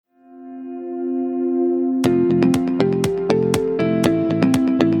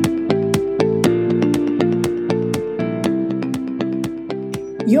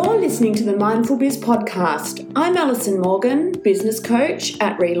listening to the Mindful Biz podcast. I'm Alison Morgan, business coach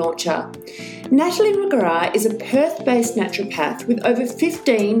at Relauncher. Natalie McGrath is a Perth-based naturopath with over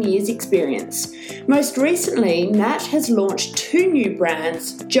 15 years experience. Most recently, Nat has launched 2 new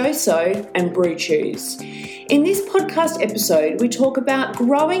brands, Joso and Brew Chews. In this podcast episode, we talk about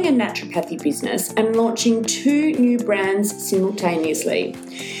growing a naturopathy business and launching 2 new brands simultaneously.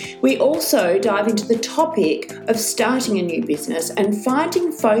 We also dive into the topic of starting a new business and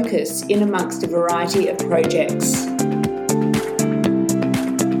finding focus in amongst a variety of projects.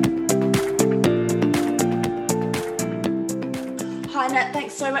 Hi Nat,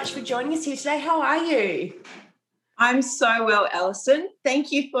 thanks so much for joining us here today. How are you? I'm so well, Alison.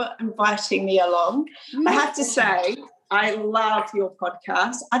 Thank you for inviting me along. I have to say, I love your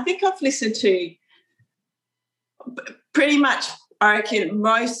podcast. I think I've listened to pretty much, I reckon,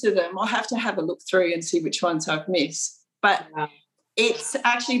 most of them. I'll have to have a look through and see which ones I've missed. But it's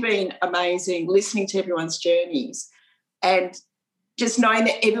actually been amazing listening to everyone's journeys and just knowing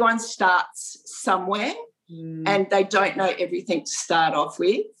that everyone starts somewhere and they don't know everything to start off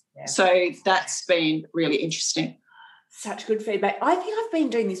with. Yeah. So that's been really interesting. Such good feedback. I think I've been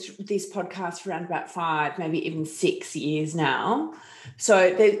doing this podcast for around about 5, maybe even 6 years now.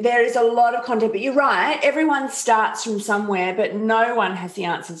 So there is a lot of content, but you're right. Everyone starts from somewhere, but no one has the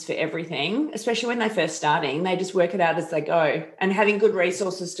answers for everything, especially when they're first starting. They just work it out as they go and having good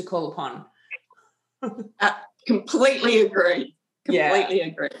resources to call upon. Completely agree. Completely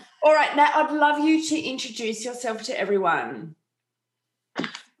agree. All right, Nat, I'd love you to introduce yourself to everyone.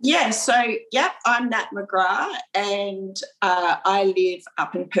 Yeah, so, I'm Nat McGrath and I live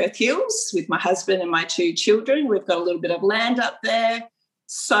up in Perth Hills with my husband and my 2 children. We've got a little bit of land up there.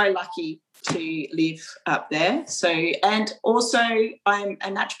 So lucky to live up there. And also I'm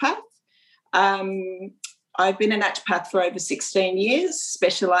a naturopath. I've been a naturopath for over 16 years,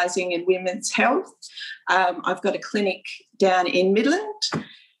 specialising in women's health. I've got a clinic down in Midland.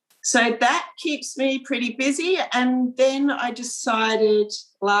 So that keeps me pretty busy. And then I decided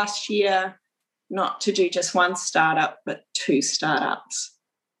last year not to do just 1 startup, but 2 startups.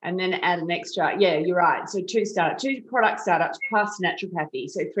 And then add an extra. Yeah, you're right. So 2 product startups plus naturopathy.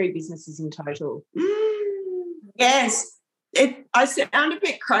 So 3 businesses in total. Yes. I sound a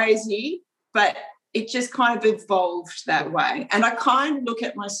bit crazy, but it just kind of evolved that way. And I kind of look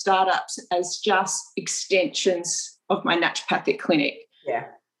at my startups as just extensions of my naturopathic clinic. Yeah.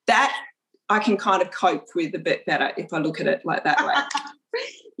 That I can kind of cope with a bit better if I look at it like that way.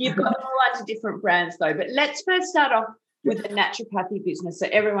 You've got all kinds of different brands though, but let's first start off with the naturopathy business so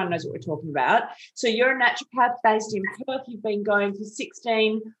everyone knows what we're talking about. So you're a naturopath based in Perth. You've been going for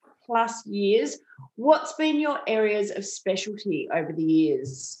 16 plus years. What's been your areas of specialty over the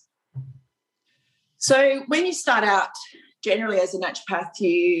years? So when you start out, generally as a naturopath,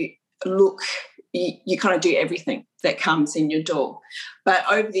 you kind of do everything that comes in your door. But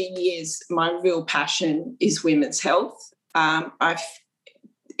over the years, my real passion is women's health.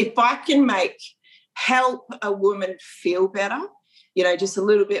 If I can help a woman feel better, just a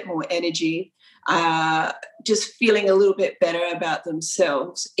little bit more energy, just feeling a little bit better about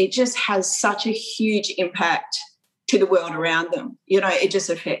themselves, it just has such a huge impact to the world around them. It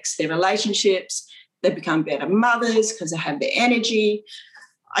just affects their relationships. They become better mothers because they have their energy.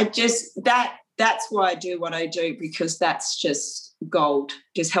 That's why I do what I do, because that's just gold,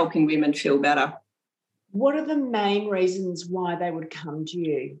 just helping women feel better. What are the main reasons why they would come to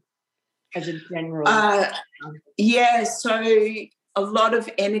you as a general? So a lot of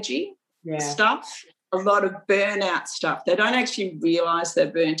energy stuff, a lot of burnout stuff. They don't actually realise they're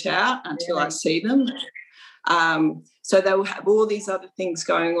burnt out until I see them. So they will have all these other things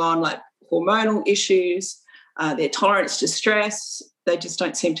going on, like hormonal issues, their tolerance to stress. They just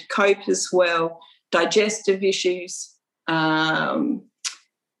don't seem to cope as well. Digestive issues,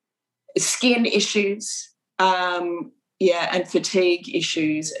 skin issues, and fatigue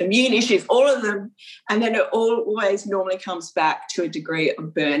issues, immune issues, all of them. And then it always normally comes back to a degree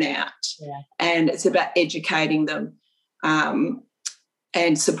of burnout. Yeah. And it's about educating them and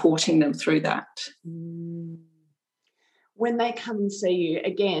supporting them through that. When they come and see you,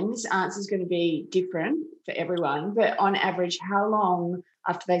 again, this answer is going to be different for everyone, but on average, how long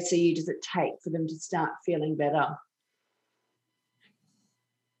after they see you does it take for them to start feeling better?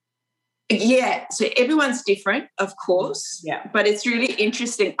 Yeah, so everyone's different, of course, but it's really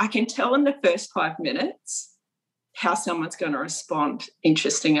interesting. I can tell in the first 5 minutes how someone's going to respond,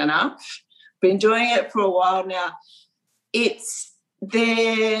 interesting enough. Been doing it for a while now. It's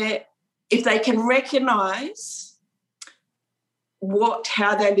there, if they can recognise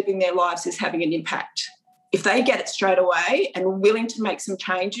how they're living their lives is having an impact if they get it straight away and are willing to make some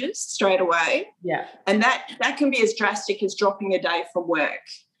changes straight away, and that can be as drastic as dropping a day from work.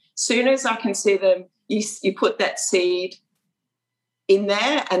 Soon as I can see them, you put that seed in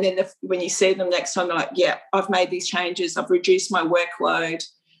there, and then when you see them next time, they're like, yeah, I've made these changes, I've reduced my workload,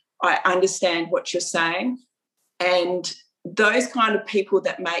 I understand what you're saying. And those kind of people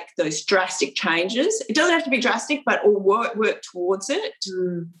that make those drastic changes, it doesn't have to be drastic, but all work towards it,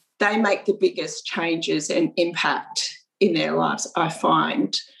 they make the biggest changes and impact in their lives, I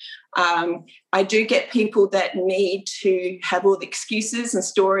find. I do get people that need to have all the excuses and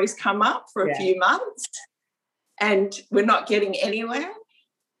stories come up for a few months, and we're not getting anywhere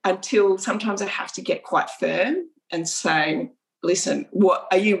until sometimes I have to get quite firm and say, listen, what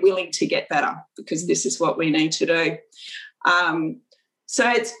are you willing to get better? Because this is what we need to do. So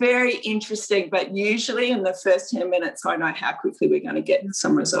it's very interesting, but usually in the first 10 minutes, I know how quickly we're going to get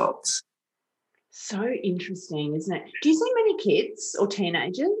some results. So interesting, isn't it? Do you see many kids or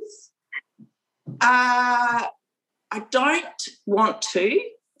teenagers? I don't want to.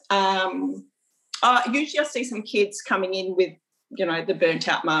 Usually I see some kids coming in with, the burnt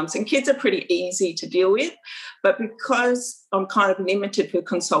out mums, and kids are pretty easy to deal with. But because I'm kind of limited for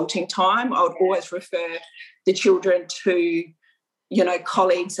consulting time, I would always refer the children to,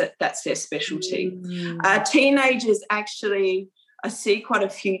 colleagues that's their specialty. Teenagers, actually, I see quite a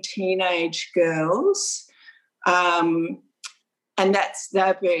few teenage girls, and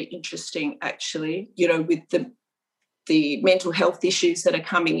they're very interesting, actually, with the mental health issues that are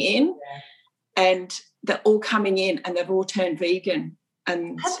coming in. And they're all coming in and they've all turned vegan.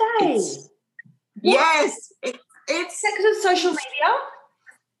 And have they? Yes. It's because of social media?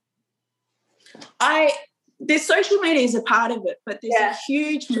 The social media is a part of it, but there's a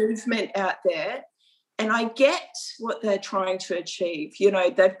huge movement out there, and I get what they're trying to achieve.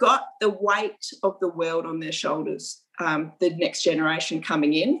 They've got the weight of the world on their shoulders, the next generation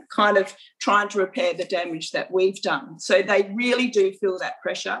coming in, kind of trying to repair the damage that we've done. So they really do feel that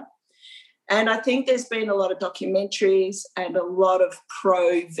pressure. And I think there's been a lot of documentaries and a lot of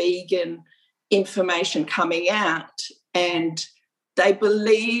pro-vegan information coming out, and they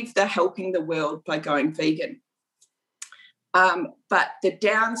believe they're helping the world by going vegan. But the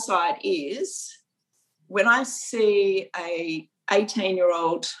downside is when I see a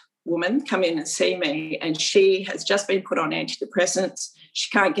 18-year-old woman come in and see me, and she has just been put on antidepressants, she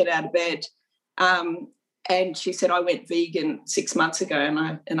can't get out of bed, and she said, I went vegan 6 months ago.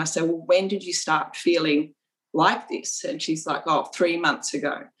 And I said, well, when did you start feeling like this? And she's like, 3 months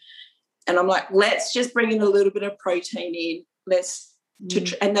ago. And I'm like, let's just bring in a little bit of protein in.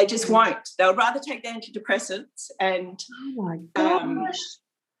 And they just won't. They'll rather take the antidepressants. And oh my gosh.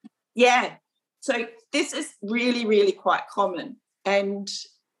 So this is really, really quite common. And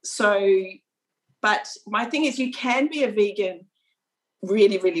so, but my thing is, you can be a vegan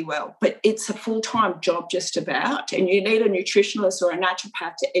really, really well, but it's a full-time job just about, and you need a nutritionist or a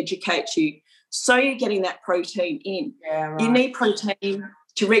naturopath to educate you so you're getting that protein in. You need protein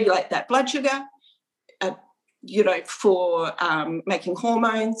to regulate that blood sugar, for making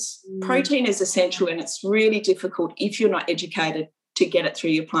hormones. Protein is essential, and it's really difficult if you're not educated to get it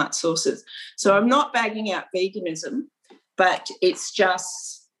through your plant sources. So I'm not bagging out veganism, but it's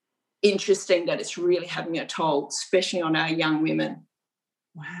just interesting that it's really having a toll, especially on our young women.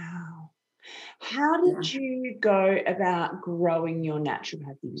 Wow. How did you go about growing your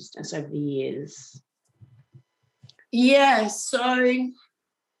naturopathy business over the years? Yeah, so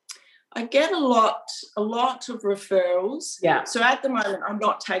I get a lot of referrals. Yeah. So at the moment, I'm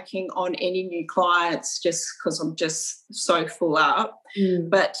not taking on any new clients just because I'm just so full up.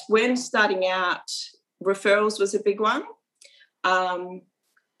 But when starting out, referrals was a big one.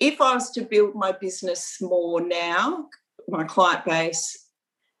 If I was to build my business more now, my client base,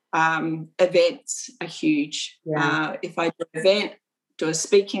 events are huge. If I do an event, do a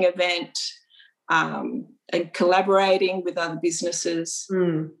speaking event, and collaborating with other businesses,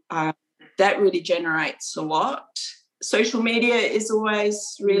 that really generates a lot. Social media is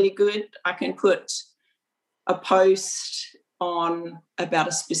always really good. I can put a post on about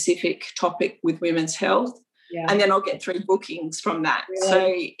a specific topic with women's health, and then I'll get 3 bookings from that. Really?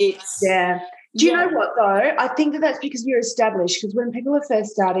 So it's Do you know what, though? I think that's because you're established, because when people are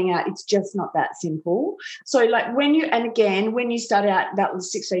first starting out, it's just not that simple. So, when you started out, that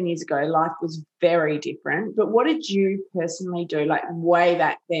was 16 years ago, life was very different. But what did you personally do, way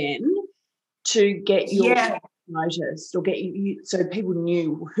back then, to get your noticed or get you so people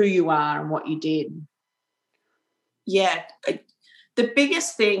knew who you are and what you did? Yeah. the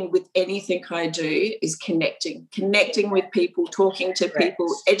biggest thing with anything I do is connecting with people, talking to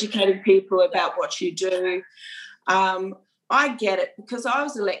people, educating people about what you do. I get it because I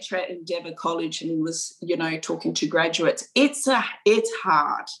was a lecturer at Endeavour College and was, talking to graduates. It's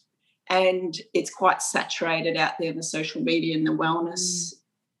hard and it's quite saturated out there in the social media and the wellness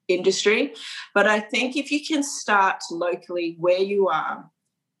industry. But I think if you can start locally where you are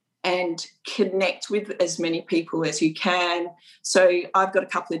and connect with as many people as you can. So I've got a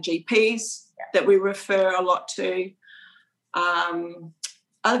couple of GPs that we refer a lot to.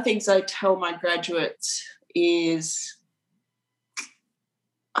 Other things I tell my graduates is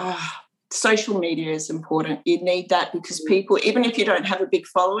social media is important. You need that because people, even if you don't have a big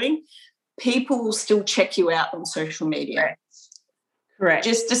following, people will still check you out on social media. Correct.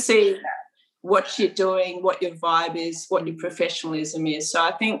 Just to see what you're doing, what your vibe is, what your professionalism is. So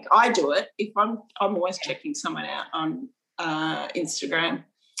I think I do it. If I'm always checking someone out on Instagram.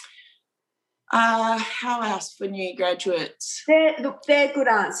 How else for new graduates? They're good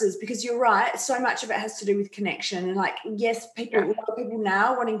answers because you're right. So much of it has to do with connection. And yes, a lot of people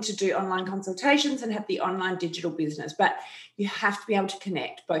now wanting to do online consultations and have the online digital business, but you have to be able to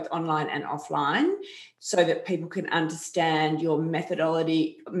connect both online and offline so that people can understand your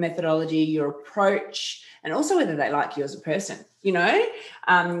methodology, your approach, and also whether they like you as a person,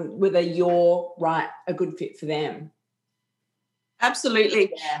 whether you're a good fit for them.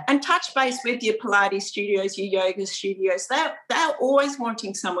 Absolutely. Yeah. And touch base with your Pilates studios, your yoga studios. They're always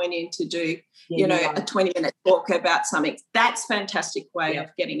wanting someone in to do, a 20-minute talk about something. That's a fantastic way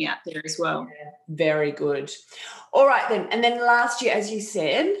of getting out there as well. Yeah. Very good. All right then. And then last year, as you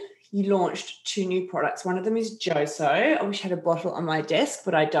said, you launched 2 new products. One of them is Joso. I wish I had a bottle on my desk,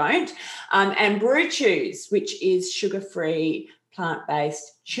 but I don't. And Brew Chews, which is sugar-free,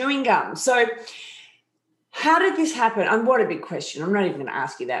 plant-based chewing gum. So how did this happen? And what a big question. I'm not even going to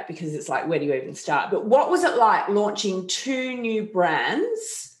ask you that because it's where do you even start? But what was it like launching 2 new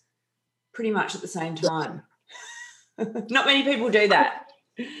brands pretty much at the same time? Not many people do that.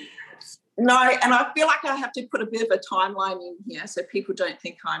 No, and I feel like I have to put a bit of a timeline in here so people don't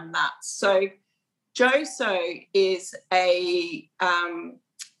think I'm nuts. So Joso is a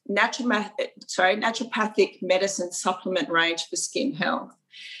naturopathic medicine supplement range for skin health.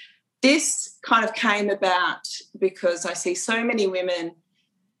 This kind of came about because I see so many women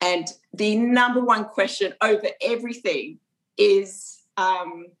and the number one question over everything is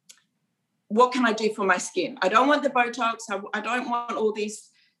what can I do for my skin? I don't want the Botox. I don't want all these,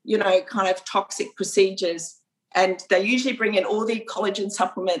 kind of toxic procedures. And they usually bring in all the collagen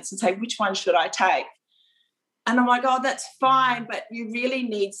supplements and say, which one should I take? And I'm like, oh, that's fine, but you really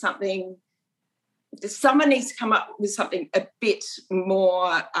need something. Someone needs to come up with something a bit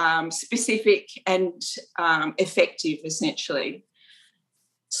more specific and effective, essentially.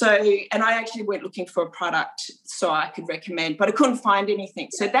 So, and I actually went looking for a product so I could recommend, but I couldn't find anything.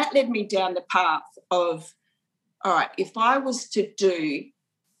 So that led me down the path of, all right, if I was to do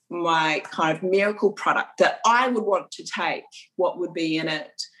my kind of miracle product that I would want to take, what would be in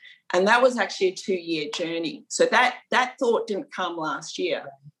it? And that was actually a 2-year journey. So that thought didn't come last year.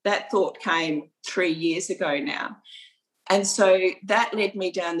 That thought came 3 years ago now. And so that led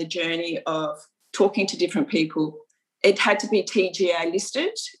me down the journey of talking to different people. It had to be TGA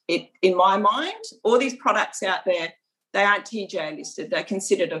listed. In my mind, all these products out there, they aren't TGA listed. They're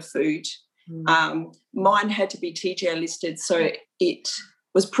considered a food. Mine had to be TGA listed so it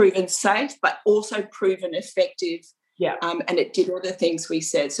was proven safe but also proven effective. Yeah. And it did all the things we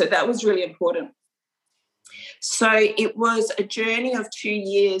said. So that was really important. So it was a journey of 2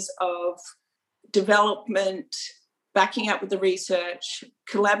 years of development, backing up with the research,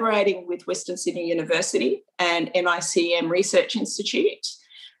 collaborating with Western Sydney University and NICM Research Institute.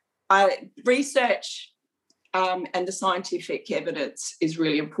 Research and the scientific evidence is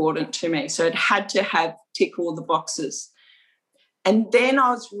really important to me. So it had to tick all the boxes. And then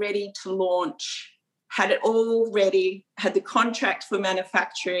I was ready to launch, had it all ready, had the contract for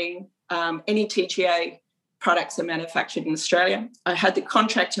manufacturing. Any TGA products are manufactured in Australia. I had the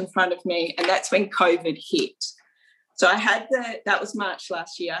contract in front of me, and that's when COVID hit. So that was March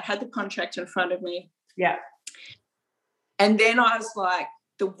last year. I had the contract in front of me. Yeah. And then I was like,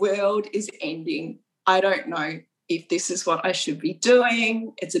 the world is ending. I don't know if this is what I should be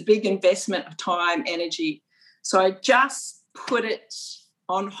doing. It's a big investment of time, energy. So I just put it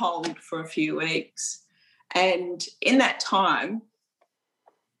on hold for a few weeks. And in that time,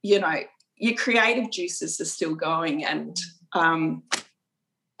 your creative juices are still going. And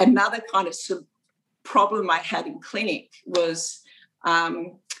another kind of problem I had in clinic was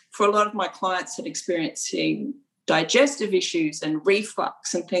for a lot of my clients that are experiencing digestive issues and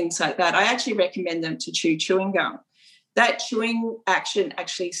reflux and things like that, I actually recommend them to chew chewing gum. That chewing action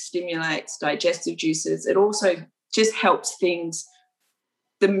actually stimulates digestive juices. It also just helps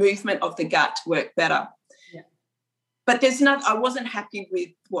the movement of the gut to work better. Yeah. But I wasn't happy with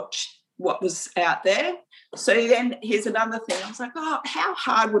what was out there. So then here's another thing. I was like, how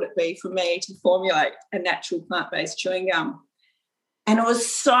hard would it be for me to formulate a natural plant-based chewing gum? And it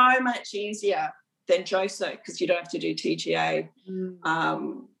was so much easier than Joso because you don't have to do TGA.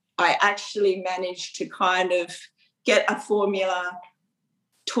 I actually managed to kind of get a formula,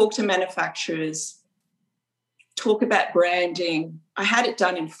 talk to manufacturers, talk about branding. I had it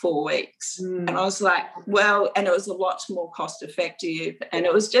done in 4 weeks. And I was like, and it was a lot more cost effective and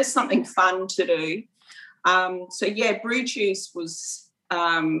it was just something fun to do. Brew Juice was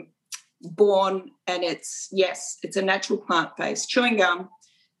born, and it's a natural plant-based chewing gum,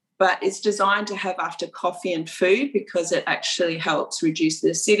 but it's designed to have after coffee and food because it actually helps reduce the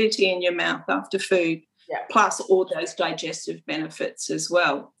acidity in your mouth after food, plus all those digestive benefits as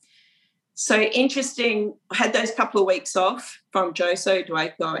well. So interesting, I had those couple of weeks off from Joso. Do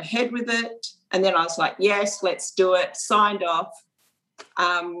I go ahead with it? And then I was like, yes, let's do it, signed off.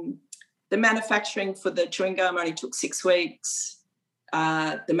 The manufacturing for the chewing gum only took 6 weeks.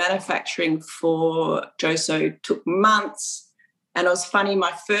 The manufacturing for Joso took months. And it was funny,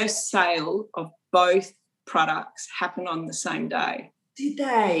 my first sale of both products happened on the same day. Did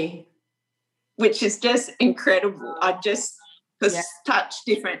they? Which is just incredible. Such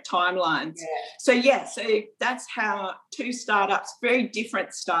different timelines. Yeah. So that's how 2 startups, very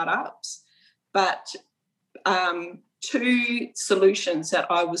different startups, but 2 solutions that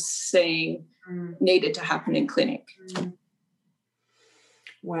I was seeing needed to happen in clinic.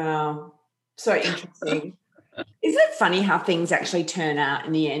 Wow. So interesting. Isn't it funny how things actually turn out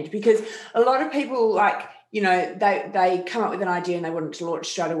in the end? Because a lot of people, they come up with an idea and they want it to launch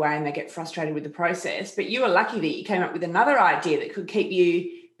straight away and they get frustrated with the process. But you were lucky that you came up with another idea that could keep you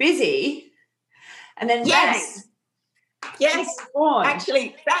busy. And then yes,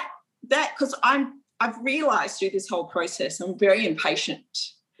 actually that because I've realised through this whole process I'm very impatient.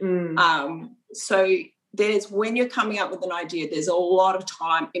 So when you're coming up with an idea, there's a lot of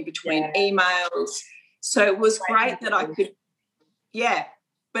time in between emails. So it was great that I could,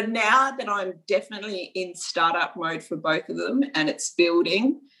 but now that I'm definitely in startup mode for both of them and it's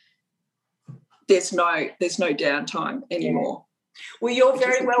building, there's no downtime anymore. Well, you're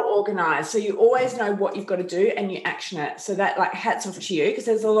very well organised, so you always know what you've got to do and you action it. So that, hats off to you, because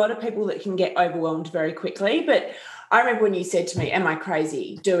there's a lot of people that can get overwhelmed very quickly. But I remember when you said to me, am I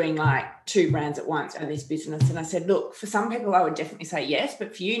crazy doing 2 brands at once in this business? And I said, look, for some people I would definitely say yes,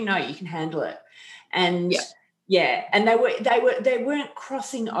 but for you, no, you can handle it. And and they weren't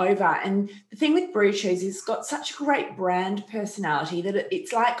crossing over. And the thing with Brew Cheese is it's got such a great brand personality that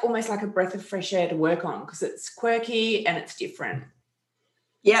it's almost like a breath of fresh air to work on because it's quirky and it's different.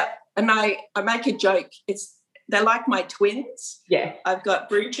 Yeah, and I make a joke. They're like my twins. Yeah, I've got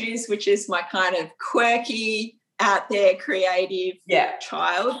Brew Cheese, which is my kind of quirky, out there, creative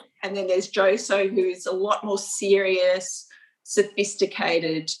child, and then there's Joso, who's a lot more serious,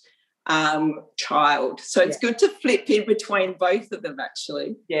 sophisticated child. So it's good to flip in between both of them,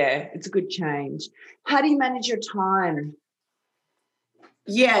 actually. Yeah, it's a good change. How do you manage your time?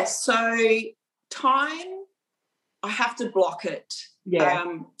 Yeah, so time, I have to block it.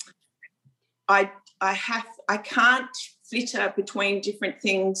 Yeah. I can't flitter between different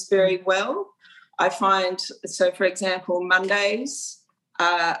things very well. I find, so for example, Mondays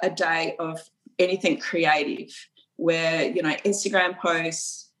are a day of anything creative where, Instagram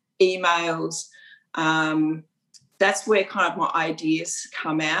posts, emails, that's where kind of my ideas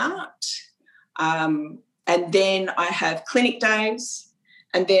come out. And then I have clinic days,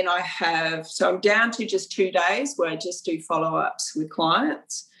 and then so I'm down to just 2 days where I just do follow-ups with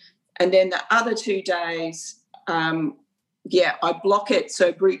clients. And then the other 2 days, I block it.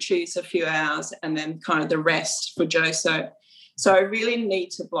 So Brew Cheese a few hours and then kind of the rest for Joso. So I really need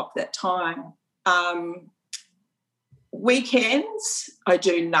to block that time. Weekends, I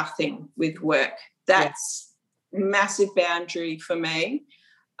do nothing with work. That's massive boundary for me.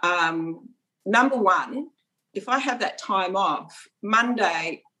 Number one, if I have that time off,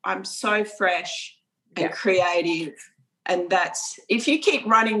 Monday, I'm so fresh and creative. And that's, if you keep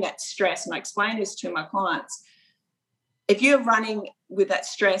running that stress, and I explain this to my clients, if you're running with that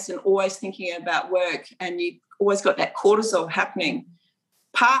stress and always thinking about work and you've always got that cortisol happening,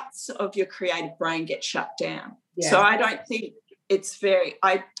 parts of your creative brain get shut down. Yeah. So I don't think it's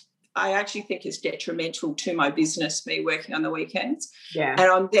I actually think is detrimental to my business, me working on the weekends. Yeah. And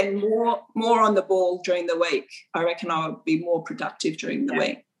I'm then more on the ball during the week. I reckon I would be more productive during the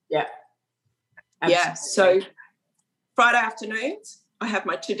week. Yeah. Absolutely. Yeah. So Friday afternoons, I have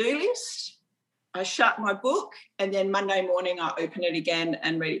my to-do list. I shut my book, and then Monday morning I open it again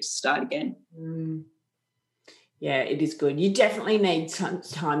and ready to start again. Yeah, it is good. You definitely need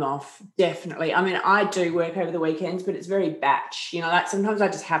time off, definitely. I mean, I do work over the weekends, but it's very batch. You know, like sometimes I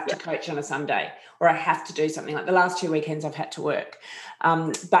just have to coach on a Sunday, or I have to do something. Like the last 2 weekends I've had to work.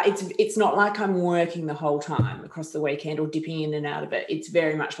 But it's not like I'm working the whole time across the weekend or dipping in and out of it. It's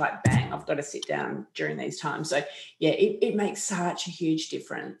very much like, bang, I've got to sit down during these times. So, yeah, it makes such a huge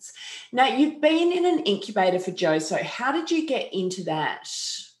difference. Now, you've been in an incubator for Joso. How did you get into that?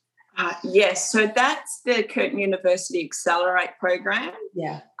 Yes, so that's the Curtin University Accelerate program.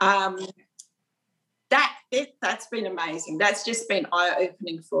 Yeah. That's been amazing. That's just been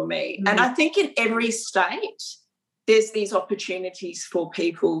eye-opening for me. And I think in every state there's these opportunities for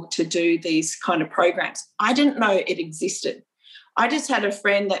people to do these kind of programs. I didn't know it existed. I just had a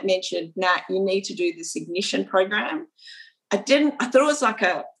friend that mentioned, Nat, you need to do this Ignition program. I thought it was like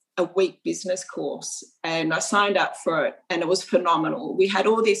a week business course, and I signed up for it, and it was phenomenal. We had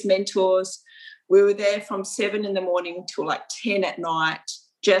all these mentors. We were there from 7 a.m. till like 10 at night,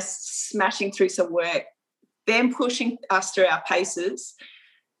 just smashing through some work, them pushing us through our paces.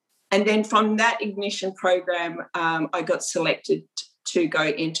 And then from that Ignition program, I got selected to go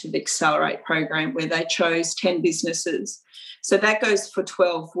into the Accelerate program, where they chose 10 businesses. So that goes for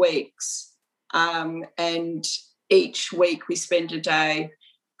 12 weeks. And each week we spend a day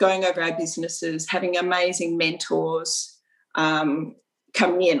going over our businesses, having amazing mentors coming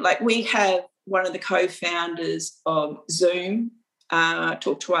in. Like we have one of the co-founders of Zoom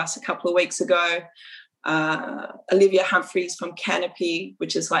talked to us a couple of weeks ago. Olivia Humphreys from Canopy,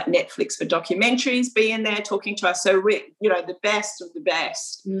 which is like Netflix for documentaries, being there talking to us. So we're, the best of the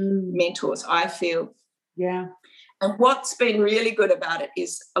best mentors, I feel. Yeah. And what's been really good about it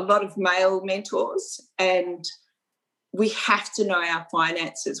is a lot of male mentors, and we have to know our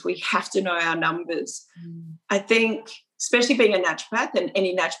finances. We have to know our numbers. I think, especially being a naturopath, and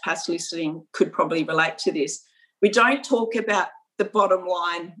any naturopaths listening could probably relate to this, we don't talk about the bottom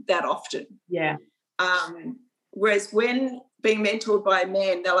line that often. Yeah. Whereas when being mentored by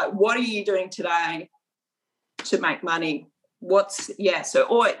men, they're like, what are you doing today to make money?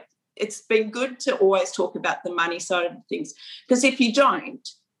 So it's been good to always talk about the money side of things, because if you don't,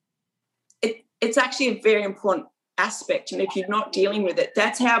 it's actually a very important aspect, and if you're not dealing with it,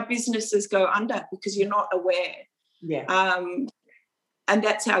 that's how businesses go under, because you're not aware. And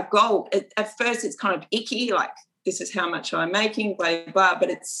that's our goal. At first it's kind of icky, like this is how much I'm making, blah blah, but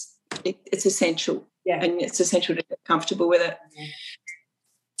it's essential. And it's essential to get comfortable with it.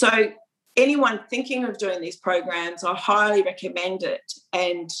 So anyone thinking of doing these programs, I highly recommend it.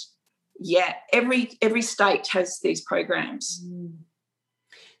 And every state has these programs.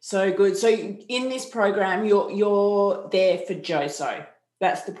 So good. So in this program, you're there for Joso.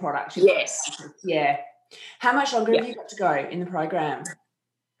 That's the product. Yes. Yeah. How much longer have you got to go in the program?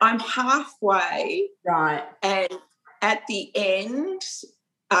 I'm halfway. Right. And at the end,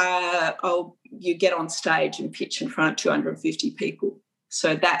 you get on stage and pitch in front of 250 people.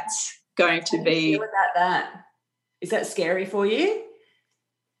 So that's going to be. What about that? Is that scary for you?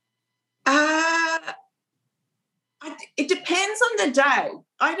 It depends on the day.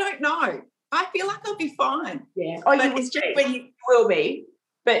 I don't know. I feel like I'll be fine. Yeah. But it's just when you will be.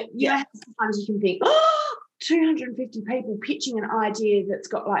 But sometimes you can think, 250 people pitching an idea that's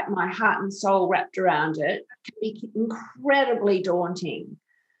got like my heart and soul wrapped around it can be incredibly daunting.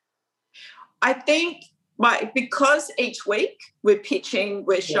 I think because each week we're pitching,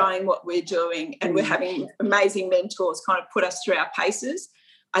 we're showing what we're doing, and we're having amazing mentors kind of put us through our paces,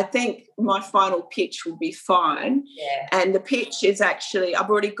 I think my final pitch will be fine. Yeah. And the pitch is actually, I've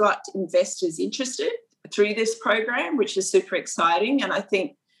already got investors interested through this program, which is super exciting. And I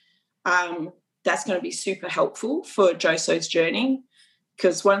think that's going to be super helpful for Joso's journey,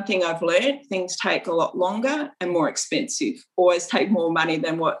 because one thing I've learned, things take a lot longer and more expensive, always take more money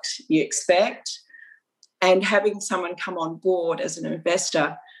than what you expect. And having someone come on board as an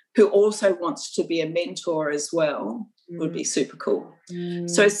investor who also wants to be a mentor as well would be super cool.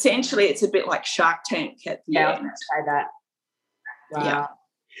 So essentially it's a bit like Shark Tank at the end. I was going to say that. Wow. Yeah.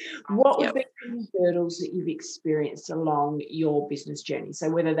 What would be the hurdles that you've experienced along your business journey? So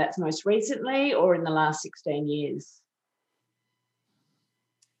whether that's most recently or in the last 16 years?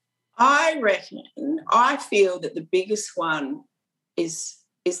 I feel that the biggest one is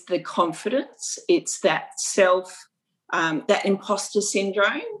the confidence. It's that that imposter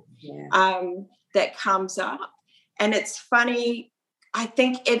syndrome. that comes up. And it's funny, I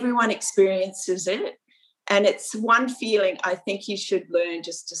think everyone experiences it. And it's one feeling I think you should learn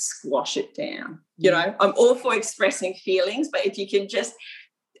just to squash it down. You know, I'm all for expressing feelings, but if you can just,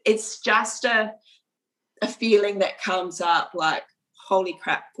 it's just a feeling that comes up like, holy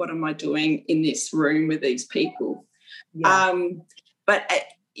crap, what am I doing in this room with these people? Yeah. But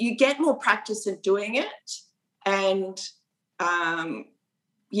you get more practice in doing it. And,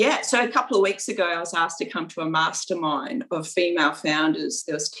 so a couple of weeks ago I was asked to come to a mastermind of female founders.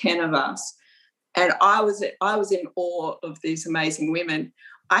 There was 10 of us. And I was in awe of these amazing women.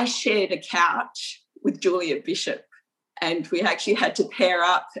 I shared a couch with Julia Bishop, and we actually had to pair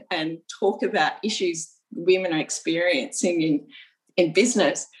up and talk about issues women are experiencing in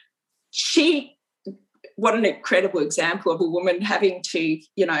business. What an incredible example of a woman having to,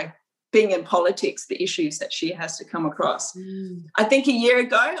 being in politics, the issues that she has to come across. I think a year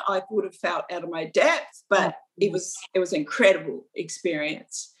ago I would have felt out of my depth, but it was an incredible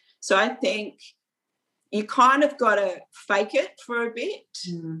experience. So I think you kind of got to fake it for a bit.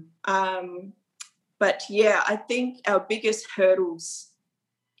 But, I think our biggest hurdles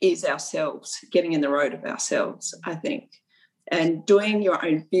is ourselves, getting in the road of ourselves, I think, and doing your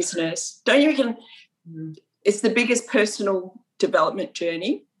own business. Don't you reckon it's the biggest personal development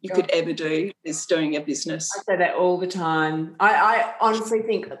journey you could ever do is doing a business? I say that all the time. I honestly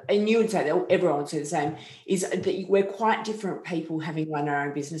think, and you would say that, everyone would say the same, is that we're quite different people having run our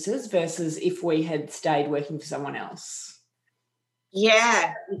own businesses versus if we had stayed working for someone else.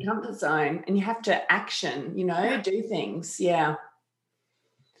 Yeah. Your comfort zone, and you have to action, do things. Yeah.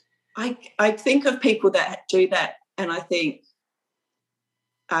 I think of people that do that, and I think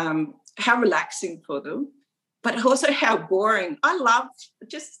how relaxing for them, but also how boring. I love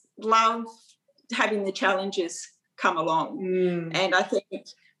having the challenges come along. And I think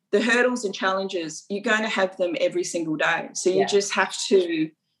the hurdles and challenges, you're going to have them every single day. So you just have to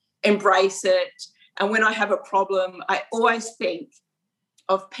embrace it. And when I have a problem, I always think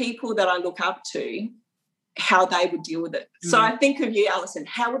of people that I look up to, how they would deal with it. So I think of you, Alison.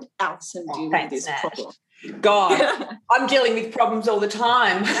 How would Alison deal with this problem? God, I'm dealing with problems all the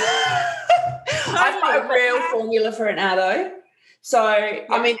time. I've got a real formula for it now, though. So,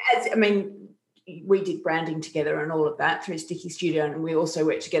 we did branding together and all of that through Sticky Studio, and we also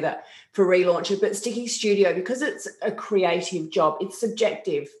worked together for Relauncher. But Sticky Studio, because it's a creative job, it's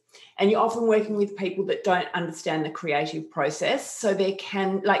subjective, and you're often working with people that don't understand the creative process. So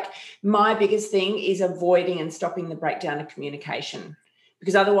my biggest thing is avoiding and stopping the breakdown of communication,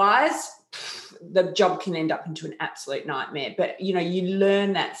 because otherwise the job can end up into an absolute nightmare. But, you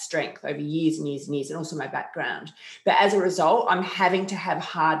learn that strength over years and years and years, and also my background. But as a result, I'm having to have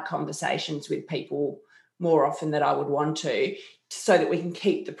hard conversations with people more often than I would want to, so that we can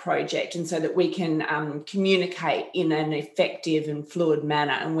keep the project and so that we can communicate in an effective and fluid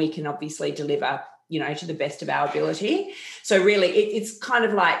manner, and we can obviously deliver, to the best of our ability. So really it's kind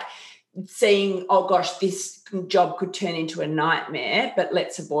of like seeing, oh gosh, this job could turn into a nightmare, but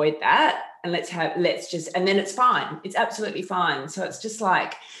let's avoid that, and and then it's fine. It's absolutely fine. So it's just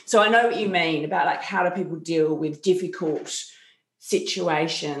like, so I know what you mean about like, how do people deal with difficult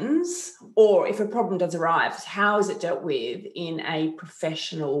situations, or if a problem does arise, how is it dealt with in a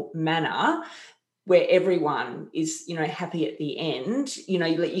professional manner where everyone is, happy at the end,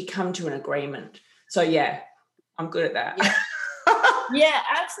 you come to an agreement. So I'm good at that. Yeah,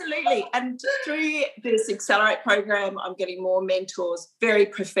 absolutely. And through this Accelerate program, I'm getting more mentors, very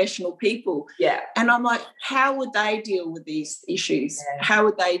professional people. Yeah. And I'm like, how would they deal with these issues? Yeah. How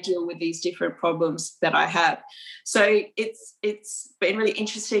would they deal with these different problems that I have? So it's been really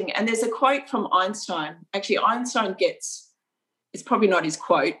interesting. And there's a quote from Einstein. Actually, Einstein it's probably not his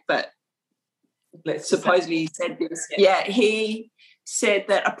quote, but supposedly he said this. Yeah, he said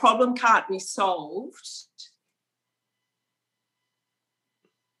that a problem can't be solved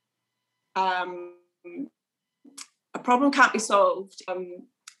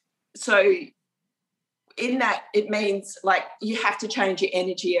so in that, it means like you have to change your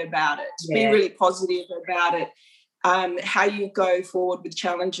energy about it, be really positive about it, how you go forward with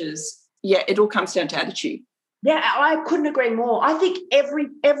challenges. It all comes down to attitude. I couldn't agree more. I think every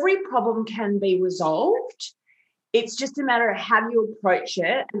problem can be resolved. It's just a matter of how you approach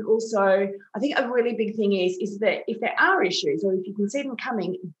it. And also, I think a really big thing is that if there are issues, or if you can see them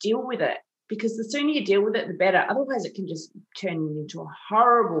coming, deal with it. Because the sooner you deal with it, the better. Otherwise, it can just turn into a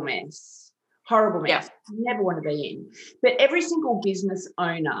horrible mess. You never want to be in. But every single business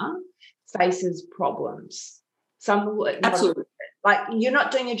owner faces problems. Some will acknowledge it, Like, you're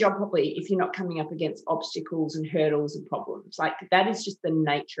not doing your job properly if you're not coming up against obstacles and hurdles and problems. Like, that is just the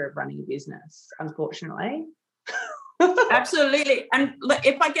nature of running a business, unfortunately. Absolutely. And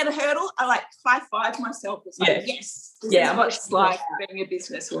if I get a hurdle, I like high-five myself. It's like, yes, this is what it's like being a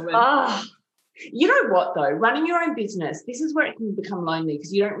businesswoman. Oh, you know what, though? Running your own business, this is where it can become lonely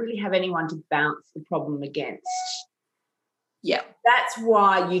because you don't really have anyone to bounce the problem against. Yeah. That's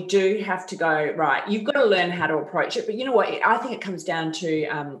why you do have to go, right, you've got to learn how to approach it. But you know what? I think it comes down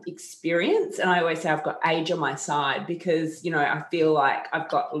to experience. And I always say I've got age on my side because, you know, I feel like I've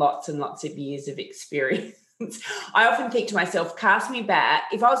got lots and lots of years of experience. I often think to myself, cast me back.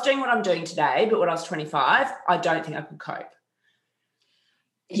 If I was doing what I'm doing today, but when I was 25, I don't think I could cope.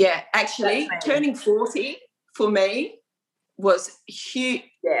 Yeah, actually, turning 40 for me was huge.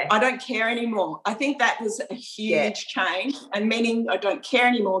 Yeah. I don't care anymore. I think that was a huge change, and meaning I don't care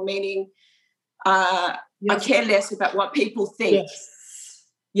anymore, meaning I care less about what people think.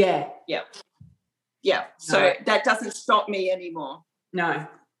 Yes. Yeah. So that doesn't stop me anymore. No.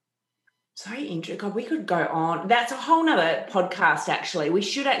 So interesting. God, we could go on. That's a whole nother podcast, actually. We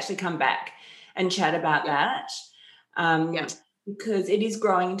should actually come back and chat about that. Because it is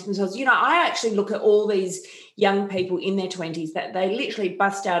growing into themselves. You know, I actually look at all these young people in their 20s that they literally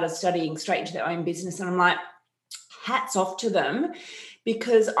bust out of studying straight into their own business, and I'm like, hats off to them,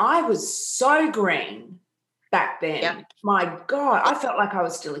 because I was so green back then. Yeah. My God, I felt like I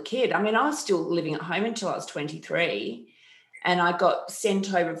was still a kid. I mean, I was still living at home until I was 23, and I got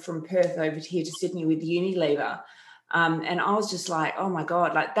sent over from Perth over here to Sydney with Unilever, and I was just like, oh, my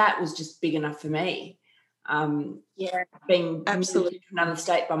God, like that was just big enough for me. Being absolutely in another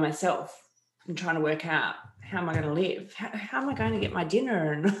state by myself and trying to work out how am I going to live, how am I going to get my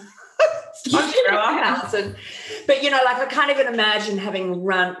dinner and but you know, like I can't even imagine having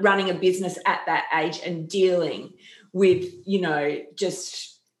running a business at that age and dealing with, you know,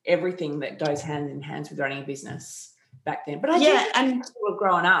 just everything that goes hand in hand with running a business back then. But I and people have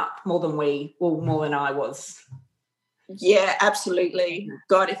grown up more than I was. Yeah, absolutely.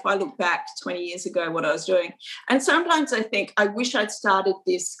 God, if I look back 20 years ago, what I was doing. And sometimes I think I wish I'd started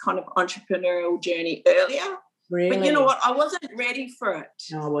this kind of entrepreneurial journey earlier. Really? But you know what? I wasn't ready for it.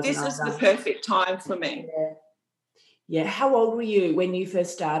 No, I wasn't. This is the perfect time for me. Yeah. How old were you when you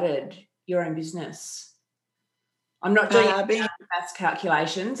first started your own business? I'm not doing maths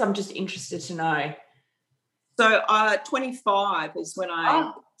calculations. I'm just interested to know. So 25 is when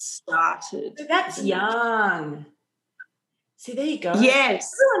I started. So that's young. See, there you go.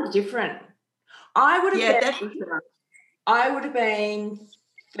 Yes. Everyone's different. I would have been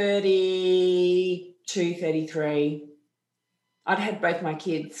 32, 33. I'd had both my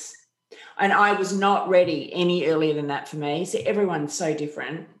kids, and I was not ready any earlier than that for me. So everyone's so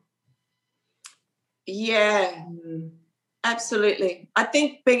different. Yeah, absolutely. I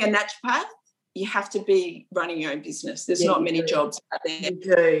think being a naturopath, you have to be running your own business. There's not many jobs out there. You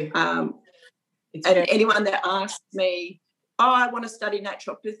do. And anyone that asks me, I want to study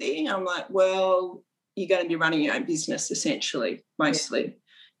naturopathy, I'm like, well, you're going to be running your own business essentially, mostly.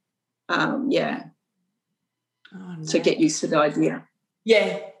 Oh, no. So get used to the idea.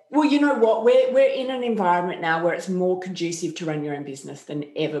 Yeah. Well, you know what? We're in an environment now where it's more conducive to run your own business than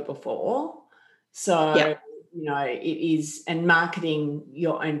ever before. So, you know, it is, and marketing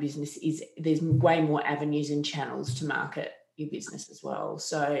your own business there's way more avenues and channels to market your business as well.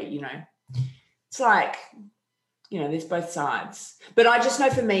 So, you know, it's like, you know, there's both sides. But I just know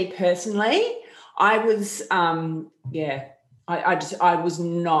for me personally, I was, I was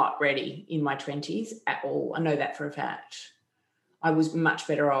not ready in my 20s at all. I know that for a fact. I was much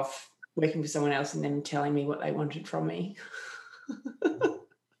better off working for someone else and them telling me what they wanted from me.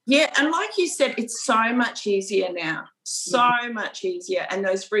 Yeah, and like you said, it's so much easier now, much easier. And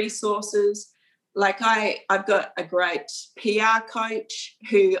those resources, like I've got a great PR coach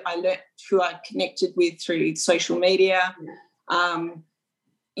who I connected with through social media.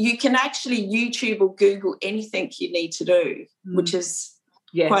 You can actually YouTube or Google anything you need to do, which is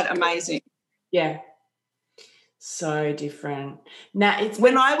quite amazing. Yeah. So different. Now it's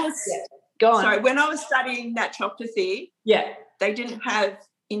when I was studying naturopathy, they didn't have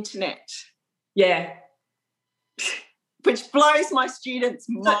internet. Yeah. Which blows my students'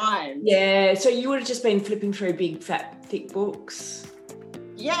 mind. Yeah, so you would have just been flipping through big, fat, thick books.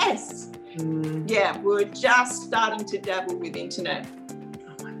 Yes. Yeah, we were just starting to dabble with internet.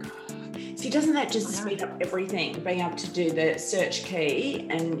 Oh, my God. See, doesn't that just speed up everything, being able to do the search key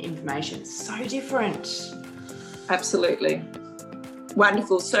and information? So different. Absolutely.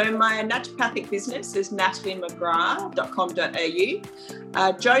 Wonderful. So my naturopathic business is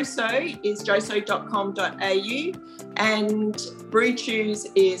nataliemcgrath.com.au. Joso is joso.com.au, and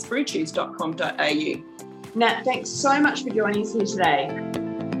BrewChews is brewchews.com.au. Nat, thanks so much for joining us here today.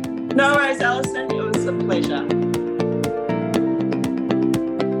 No worries, Alison. It was a pleasure.